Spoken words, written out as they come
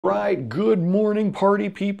Right, good morning, party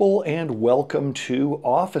people, and welcome to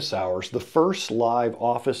Office Hours, the first live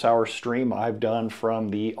Office Hour stream I've done from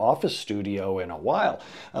the office studio in a while.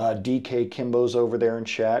 DK Kimbo's over there in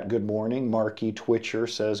chat. Good morning. Marky Twitcher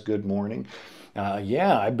says good morning.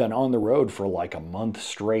 Yeah, I've been on the road for like a month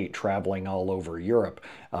straight, traveling all over Europe.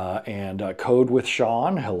 And Code with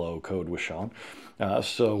Sean. Hello, Code with Sean.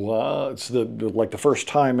 It's like the first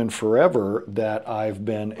time in forever that I've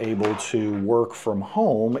been able to work from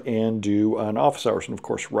home and do an office hours. And of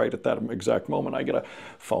course, right at that exact moment, I get a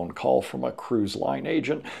phone call from a cruise line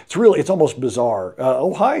agent. It's almost bizarre.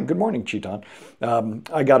 Oh, hi, good morning, Cheeton.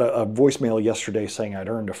 I got a voicemail yesterday saying I'd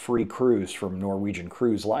earned a free cruise from Norwegian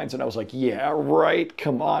Cruise Lines. And I was like, yeah, right,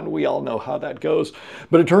 come on, we all know how that goes.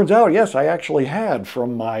 But it turns out, yes, I actually had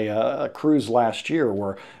from my cruise last year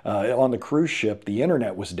where on the cruise ship, the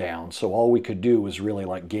internet was down, so all we could do was really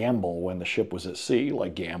like gamble when the ship was at sea,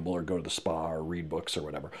 like gamble or go to the spa or read books or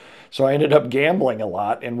whatever. So I ended up gambling a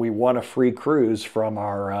lot, and we won a free cruise from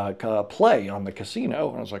our play on the casino.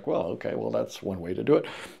 And I was like, well, okay, well, that's one way to do it,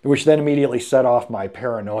 which then immediately set off my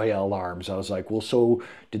paranoia alarms. I was like, well, so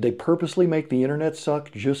did they purposely make the internet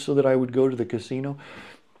suck just so that I would go to the casino?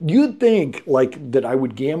 You'd think like that I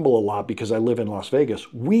would gamble a lot because I live in Las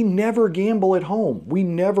Vegas. We never gamble at home. We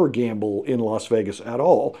never gamble in Las Vegas at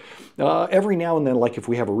all. Every now and then, like if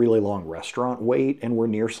we have a really long restaurant wait and we're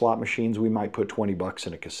near slot machines, we might put 20 bucks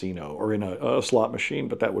in a casino or in a slot machine,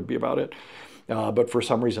 but that would be about it. But for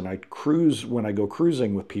some reason, when I go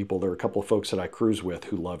cruising with people, there are a couple of folks that I cruise with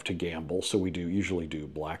who love to gamble, so we usually do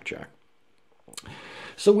blackjack.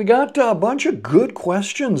 So we got a bunch of good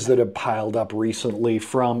questions that have piled up recently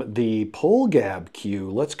from the PollGab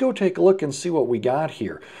queue. Let's go take a look and see what we got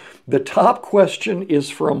here. The top question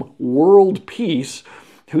is from World Peace,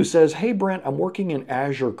 who says, hey Brent, I'm working in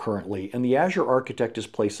Azure currently, and the Azure architect is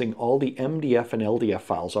placing all the MDF and LDF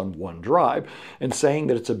files on one drive and saying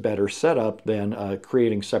that it's a better setup than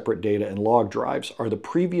creating separate data and log drives. Are the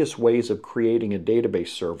previous ways of creating a database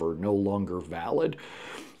server no longer valid?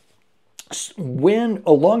 When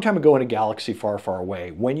a long time ago in a galaxy far, far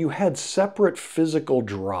away, when you had separate physical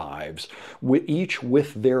drives, each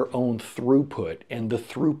with their own throughput, and the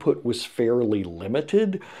throughput was fairly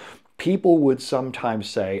limited, people would sometimes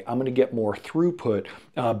say, I'm going to get more throughput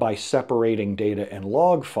by separating data and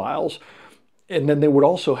log files. And then they would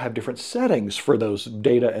also have different settings for those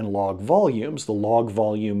data and log volumes. The log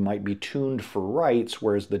volume might be tuned for writes,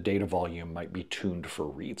 whereas the data volume might be tuned for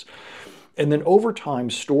reads. And then over time,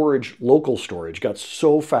 local storage got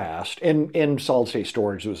so fast, and solid-state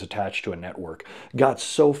storage that was attached to a network, got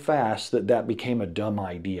so fast that that became a dumb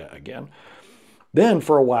idea again. Then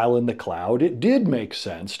for a while in the cloud, it did make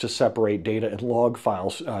sense to separate data and log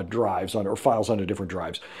files, files onto different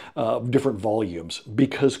drives, different volumes,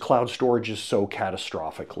 because cloud storage is so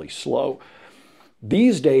catastrophically slow.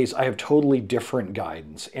 These days, I have totally different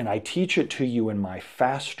guidance, and I teach it to you in my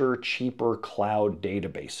Faster, Cheaper Cloud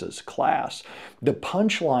Databases class. The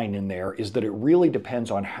punchline in there is that it really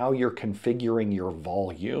depends on how you're configuring your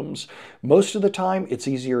volumes. Most of the time, it's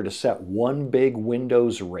easier to set one big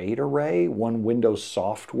Windows RAID array, one Windows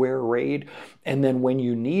software RAID, and then when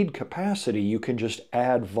you need capacity, you can just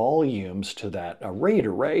add volumes to that RAID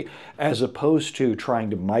array, as opposed to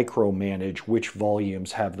trying to micromanage which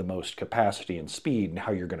volumes have the most capacity and speed and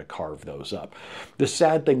how you're going to carve those up. The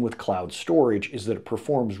sad thing with cloud storage is that it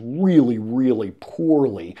performs really, really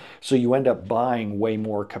poorly, so you end up buying way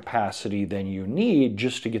more capacity than you need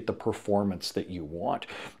just to get the performance that you want.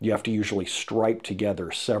 You have to usually stripe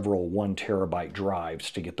together several 1 terabyte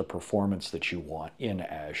drives to get the performance that you want in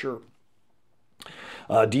Azure.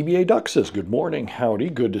 DBA Duck says, good morning, howdy,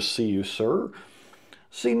 good to see you, sir.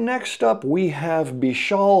 See, next up we have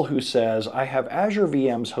Bishal, who says, I have Azure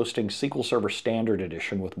VMs hosting SQL Server Standard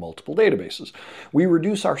Edition with multiple databases. We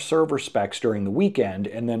reduce our server specs during the weekend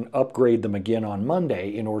and then upgrade them again on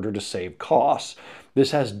Monday in order to save costs.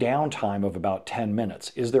 This has downtime of about 10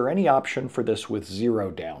 minutes. Is there any option for this with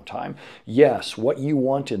zero downtime? Yes, what you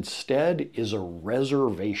want instead is a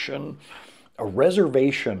reservation. A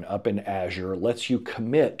reservation up in Azure lets you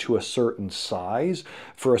commit to a certain size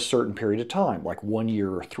for a certain period of time, like 1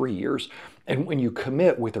 year or 3 years. And when you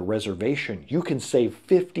commit with a reservation, you can save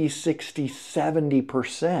 50, 60,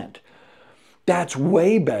 70%. That's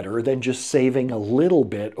way better than just saving a little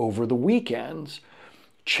bit over the weekends.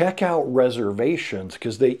 Check out reservations,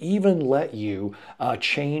 because they even let you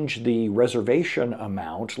change the reservation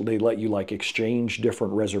amount. They let you like exchange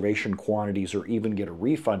different reservation quantities or even get a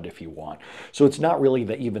refund if you want. So it's not really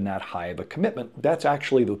even that high of a commitment. That's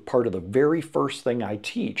actually the part of the very first thing I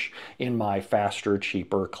teach in my Faster,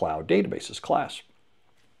 Cheaper Cloud Databases class.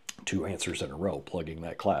 2 answers in a row plugging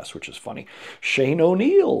that class, which is funny. Shane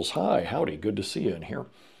O'Neill's, hi, howdy, good to see you in here.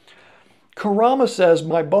 Kurama says,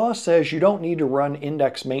 my boss says you don't need to run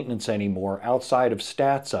index maintenance anymore outside of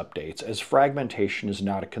stats updates, as fragmentation is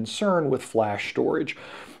not a concern with flash storage.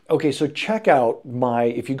 Okay, so check out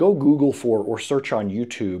if you go Google for or search on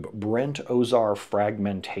YouTube, Brent Ozar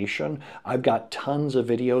fragmentation. I've got tons of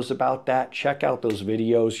videos about that. Check out those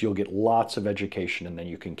videos. You'll get lots of education, and then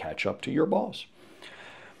you can catch up to your boss.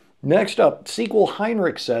 Next up,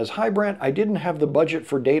 SQLHeinrich says, hi Brent, I didn't have the budget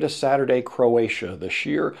for Data Saturday Croatia this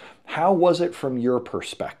year. How was it from your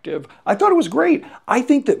perspective? I thought it was great. I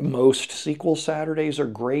think that most SQL Saturdays are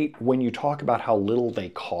great when you talk about how little they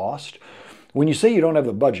cost. When you say you don't have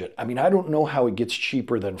the budget, I mean, I don't know how it gets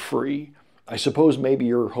cheaper than free. I suppose maybe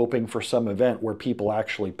you're hoping for some event where people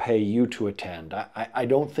actually pay you to attend. I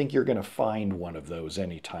don't think you're going to find one of those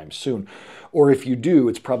anytime soon. Or if you do,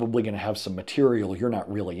 it's probably going to have some material you're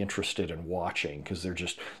not really interested in watching because they're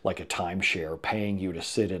just like a timeshare paying you to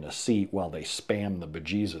sit in a seat while they spam the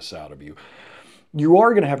bejesus out of you. You are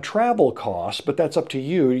going to have travel costs, but that's up to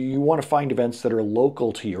you. You want to find events that are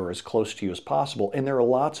local to you or as close to you as possible. And there are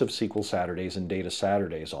lots of SQL Saturdays and Data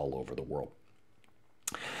Saturdays all over the world.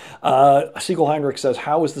 SQLHeinrich says,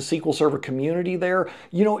 how is the SQL Server community there?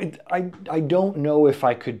 You know, I don't know if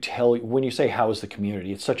I could tell you, when you say how is the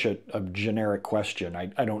community, it's such a generic question.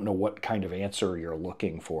 I don't know what kind of answer you're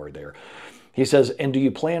looking for there. He says, and do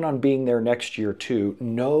you plan on being there next year too?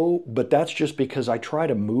 No, but that's just because I try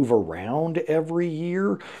to move around every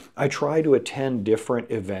year. I try to attend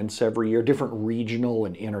different events every year, different regional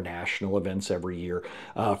and international events every year.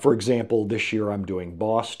 For example, this year I'm doing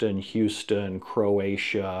Boston, Houston,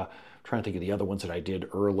 Croatia. I'm trying to think of the other ones that I did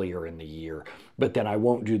earlier in the year. But then I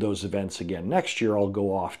won't do those events again. Next year I'll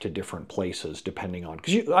go off to different places depending on,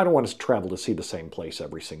 because I don't want to travel to see the same place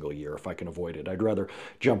every single year if I can avoid it. I'd rather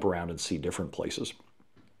jump around and see different places.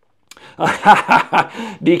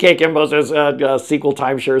 DK Kimbo says SQL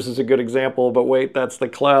timeshares is a good example, but wait, that's the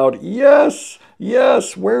cloud. Yes,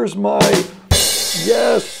 yes, where's my,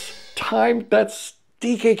 yes, time, that's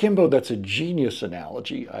DK Kimbo, that's a genius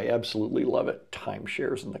analogy. I absolutely love it.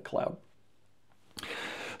 Timeshares in the cloud.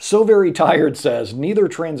 So Very Tired says, neither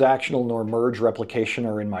transactional nor merge replication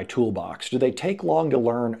are in my toolbox. Do they take long to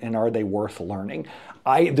learn and are they worth learning?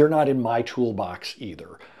 They're not in my toolbox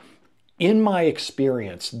either. In my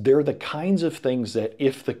experience, they're the kinds of things that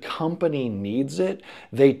if the company needs it,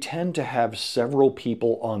 they tend to have several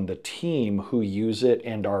people on the team who use it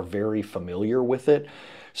and are very familiar with it.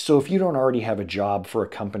 So if you don't already have a job for a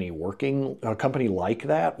company like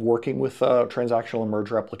that, working with transactional and merge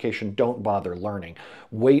replication, don't bother learning.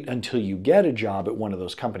 Wait until you get a job at one of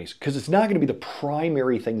those companies, because it's not going to be the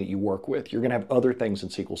primary thing that you work with. You're going to have other things in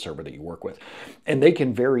SQL Server that you work with. And they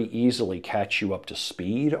can very easily catch you up to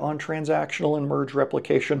speed on transactional and merge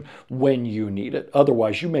replication when you need it.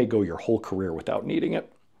 Otherwise, you may go your whole career without needing it.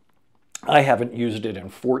 I haven't used it in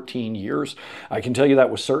 14 years. I can tell you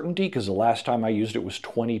that with certainty because the last time I used it was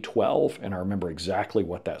 2012, and I remember exactly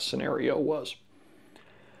what that scenario was.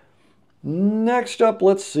 Next up,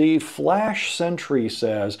 let's see, Flash Sentry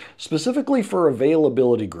says, specifically for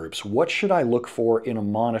availability groups, what should I look for in a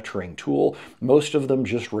monitoring tool? Most of them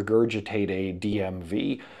just regurgitate a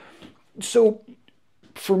DMV. So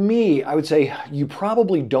for me, I would say you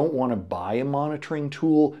probably don't want to buy a monitoring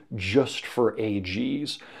tool just for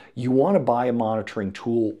AGs. You want to buy a monitoring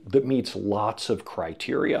tool that meets lots of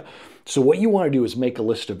criteria. So what you want to do is make a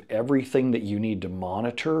list of everything that you need to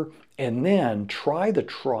monitor and then try the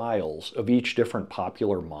trials of each different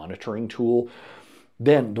popular monitoring tool.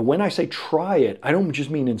 Then when I say try it, I don't just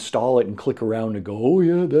mean install it and click around and go, oh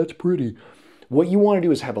yeah, that's pretty. What you want to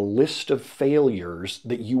do is have a list of failures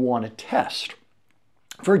that you want to test.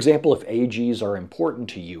 For example, if AGs are important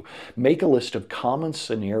to you, make a list of common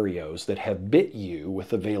scenarios that have bit you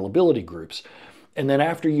with availability groups. And then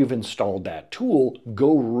after you've installed that tool,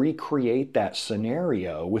 go recreate that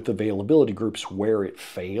scenario with availability groups where it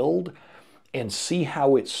failed and see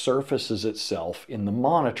how it surfaces itself in the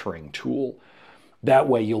monitoring tool. That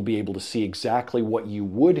way you'll be able to see exactly what you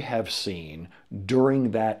would have seen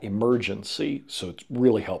during that emergency. So it's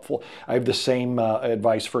really helpful. I have the same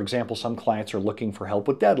advice. For example, some clients are looking for help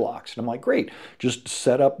with deadlocks. And I'm like, great, just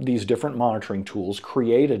set up these different monitoring tools,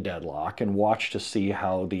 create a deadlock, and watch to see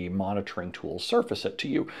how the monitoring tools surface it to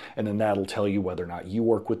you. And then that'll tell you whether or not you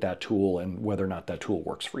work with that tool and whether or not that tool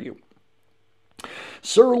works for you.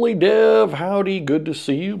 Surly Dev, howdy, good to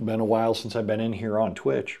see you. Been a while since I've been in here on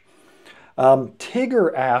Twitch.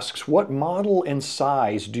 Tigger asks, what model and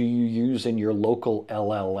size do you use in your local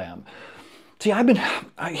LLM? See,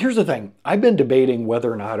 here's the thing. I've been debating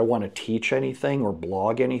whether or not I want to teach anything or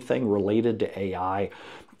blog anything related to AI,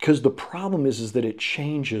 because the problem is that it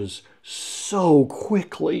changes so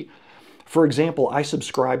quickly. For example, I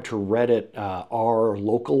subscribe to Reddit r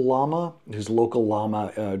Local Llama, whose Local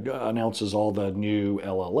Llama announces all the new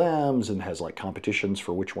LLMs and has like competitions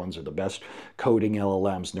for which ones are the best coding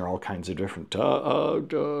LLMs, and there are all kinds of different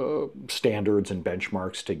standards and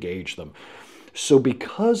benchmarks to gauge them. So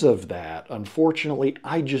because of that, unfortunately,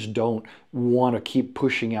 I just don't want to keep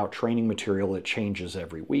pushing out training material that changes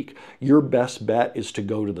every week. Your best bet is to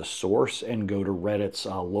go to the source and go to Reddit's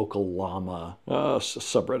Local Llama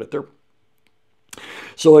subreddit there.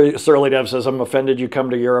 So Surly Dev says, I'm offended you come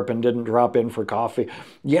to Europe and didn't drop in for coffee.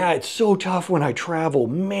 Yeah, it's so tough when I travel.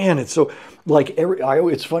 Man, it's so, like,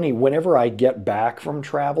 it's funny, whenever I get back from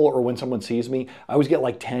travel or when someone sees me, I always get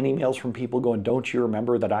like 10 emails from people going, don't you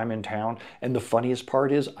remember that I'm in town? And the funniest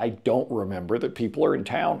part is I don't remember that people are in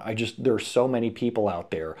town. There's so many people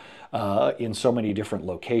out there in so many different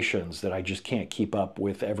locations that I just can't keep up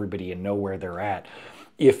with everybody and know where they're at.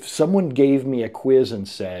 If someone gave me a quiz and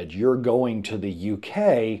said, you're going to the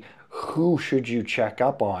UK, who should you check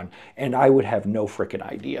up on? And I would have no freaking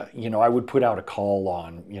idea. You know, I would put out a call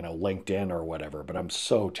on, you know, LinkedIn or whatever, but I'm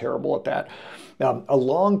so terrible at that. A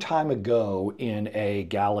long time ago in a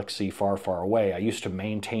galaxy far, far away, I used to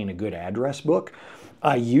maintain a good address book.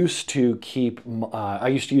 I used to use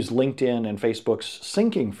LinkedIn and Facebook's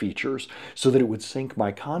syncing features so that it would sync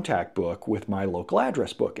my contact book with my local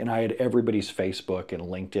address book. And I had everybody's Facebook and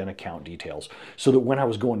LinkedIn account details so that when I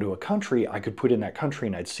was going to a country, I could put in that country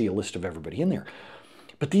and I'd see a list of everybody in there.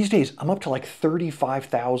 But these days, I'm up to like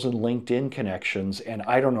 35,000 LinkedIn connections and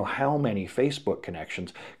I don't know how many Facebook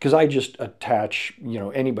connections because I just attach, you know,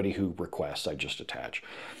 anybody who requests, I just attach.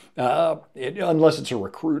 Unless it's a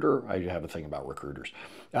recruiter. I have a thing about recruiters.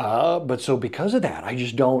 But so because of that, I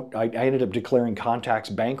ended up declaring contacts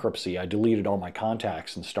bankruptcy. I deleted all my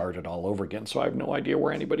contacts and started all over again. So I have no idea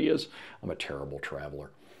where anybody is. I'm a terrible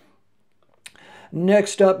traveler.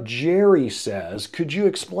 Next up, Jerry says, could you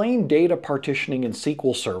explain data partitioning in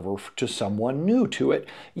SQL Server to someone new to it?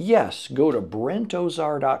 Yes, go to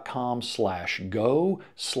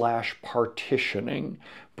brentozar.com/go/partitioning.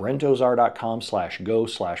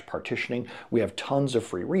 brentozar.com/go/partitioning. We have tons of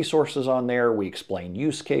free resources on there. We explain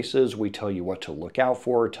use cases. We tell you what to look out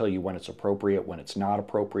for, tell you when it's appropriate, when it's not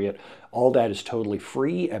appropriate. All that is totally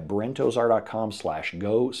free at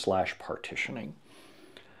brentozar.com/go/partitioning.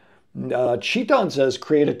 Cheaton says,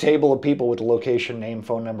 create a table of people with the location, name,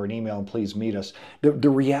 phone number, and email, and please meet us. The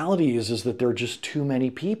reality is that there are just too many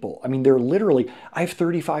people. I mean, I have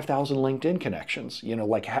 35,000 LinkedIn connections. You know,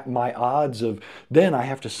 like my odds of, then I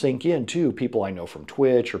have to sync in too, people I know from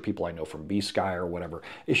Twitch or people I know from B-Sky or whatever.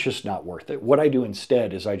 It's just not worth it. What I do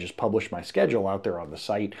instead is I just publish my schedule out there on the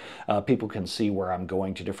site. People can see where I'm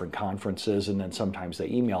going to different conferences, and then sometimes they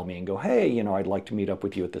email me and go, hey, you know, I'd like to meet up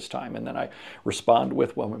with you at this time. And then I respond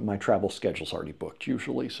with, well, my travel schedule's already booked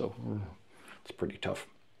usually, so it's pretty tough.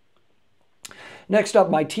 Next up,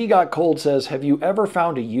 MyTeaGotCold says, have you ever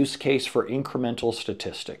found a use case for incremental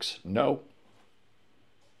statistics? No.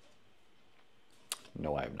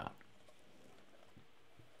 No, I have not.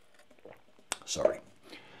 Sorry.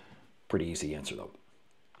 Pretty easy answer though.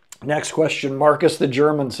 Next question, Marcus the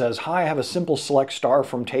German says, hi, I have a simple select star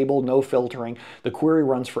from table, no filtering. The query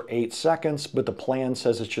runs for 8 seconds, but the plan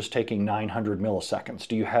says it's just taking 900 milliseconds.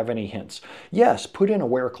 Do you have any hints? Yes, put in a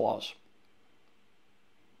where clause.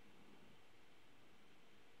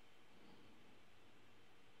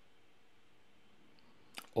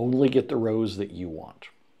 Only get the rows that you want.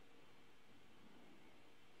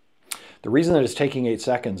 The reason that it's taking 8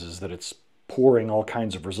 seconds is that it's pouring all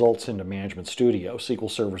kinds of results into Management Studio.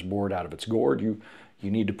 SQL Server's bored out of its gourd. You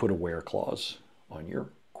need to put a where clause on your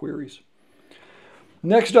queries.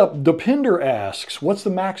 Next up, Dopinder asks, what's the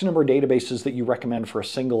max number of databases that you recommend for a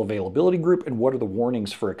single availability group, and what are the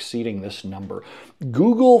warnings for exceeding this number?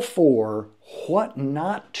 Google for what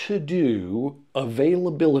not to do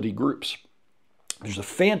availability groups. There's a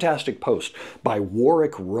fantastic post by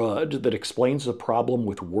Warwick Rudd that explains the problem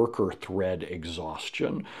with worker thread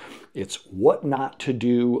exhaustion. It's what not to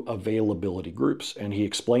do availability groups, and he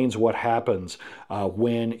explains what happens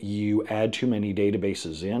when you add too many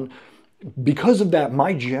databases in. Because of that,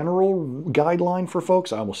 my general guideline for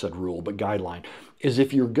folks, I almost said rule, but guideline, is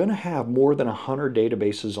if you're going to have more than 100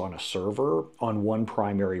 databases on a server on one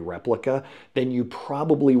primary replica, then you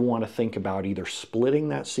probably want to think about either splitting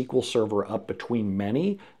that SQL Server up between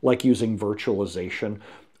many, like using virtualization,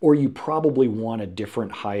 or you probably want a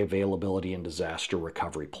different high availability and disaster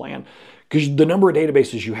recovery plan, because the number of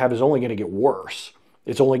databases you have is only going to get worse.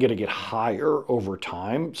 It's only going to get higher over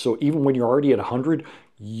time. So even when you're already at 100,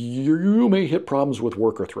 you may hit problems with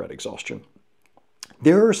worker thread exhaustion.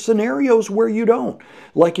 There are scenarios where you don't.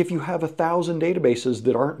 Like if you have 1,000 databases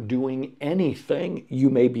that aren't doing anything, you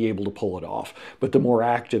may be able to pull it off. But the more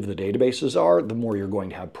active the databases are, the more you're going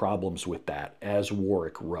to have problems with that, as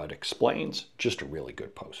Warwick Rudd explains. Just a really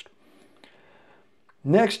good post.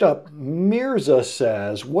 Next up, Mirza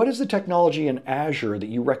says, what is the technology in Azure that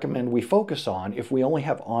you recommend we focus on if we only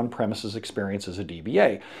have on-premises experience as a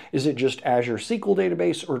DBA? Is it just Azure SQL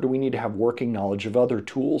database, or do we need to have working knowledge of other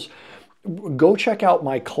tools? Go check out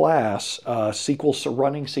my class, running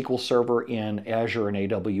SQL Server in Azure and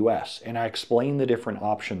AWS, and I explain the different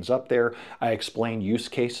options up there. I explain use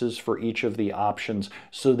cases for each of the options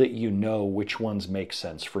so that you know which ones make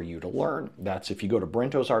sense for you to learn. That's if you go to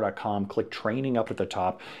brentozar.com, click training up at the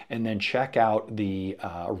top, and then check out the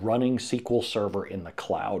running SQL Server in the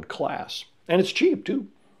cloud class. And it's cheap too.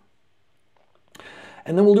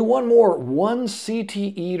 And then we'll do one more. One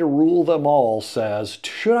CTE to rule them all says,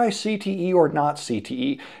 should I CTE or not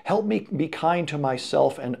CTE? Help me be kind to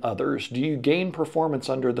myself and others. Do you gain performance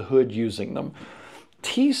under the hood using them?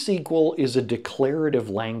 T-SQL is a declarative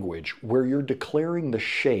language where you're declaring the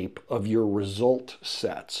shape of your result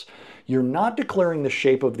sets. You're not declaring the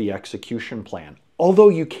shape of the execution plan. Although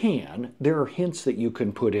you can, there are hints that you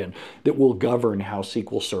can put in that will govern how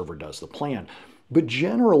SQL Server does the plan. But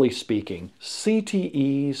generally speaking,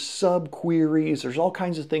 CTEs, subqueries, there's all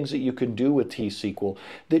kinds of things that you can do with T-SQL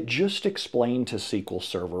that just explain to SQL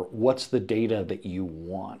Server what's the data that you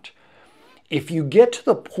want. If you get to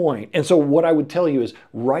the point, and so what I would tell you is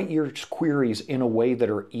write your queries in a way that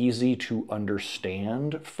are easy to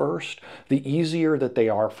understand first. The easier that they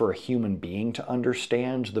are for a human being to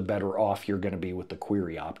understand, the better off you're going to be with the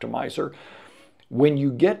query optimizer. When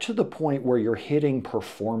you get to the point where you're hitting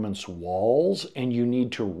performance walls and you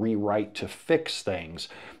need to rewrite to fix things,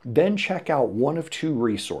 then check out one of two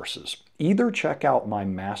resources. Either check out my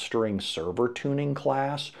Mastering Server Tuning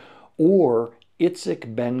class or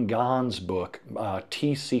Itzik Ben-Ghan's book,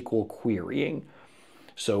 T-SQL Querying.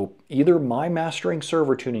 So either my Mastering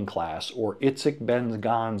Server Tuning class or Itzik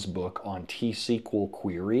Ben-Ghan's book on T-SQL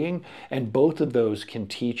querying, and both of those can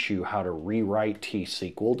teach you how to rewrite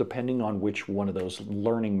T-SQL, depending on which one of those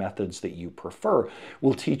learning methods that you prefer,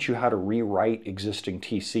 will teach you how to rewrite existing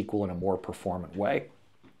T-SQL in a more performant way.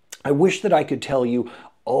 I wish that I could tell you,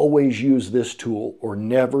 always use this tool or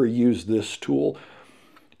never use this tool.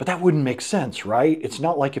 But that wouldn't make sense, right? It's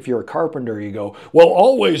not like if you're a carpenter, you go, well,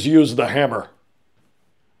 always use the hammer.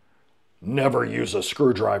 Never use a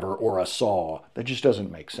screwdriver or a saw. That just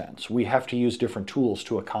doesn't make sense. We have to use different tools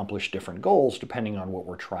to accomplish different goals depending on what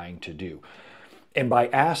we're trying to do. And by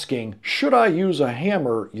asking, should I use a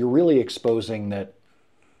hammer, you're really exposing that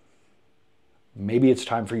maybe it's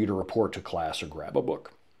time for you to report to class or grab a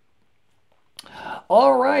book.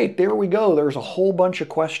 All right, there we go. There's a whole bunch of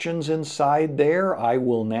questions inside there. I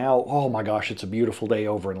will now, oh my gosh, it's a beautiful day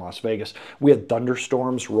over in Las Vegas. We had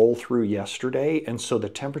thunderstorms roll through yesterday, and so the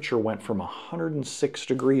temperature went from 106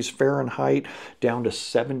 degrees Fahrenheit down to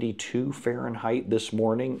 72 Fahrenheit this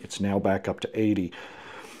morning. It's now back up to 80.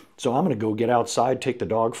 So I'm going to go get outside, take the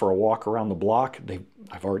dog for a walk around the block.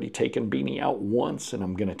 I've already taken Beanie out once, and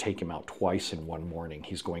I'm going to take him out twice in one morning.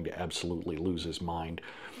 He's going to absolutely lose his mind.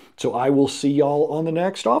 So I will see y'all on the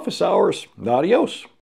next office hours. Adios.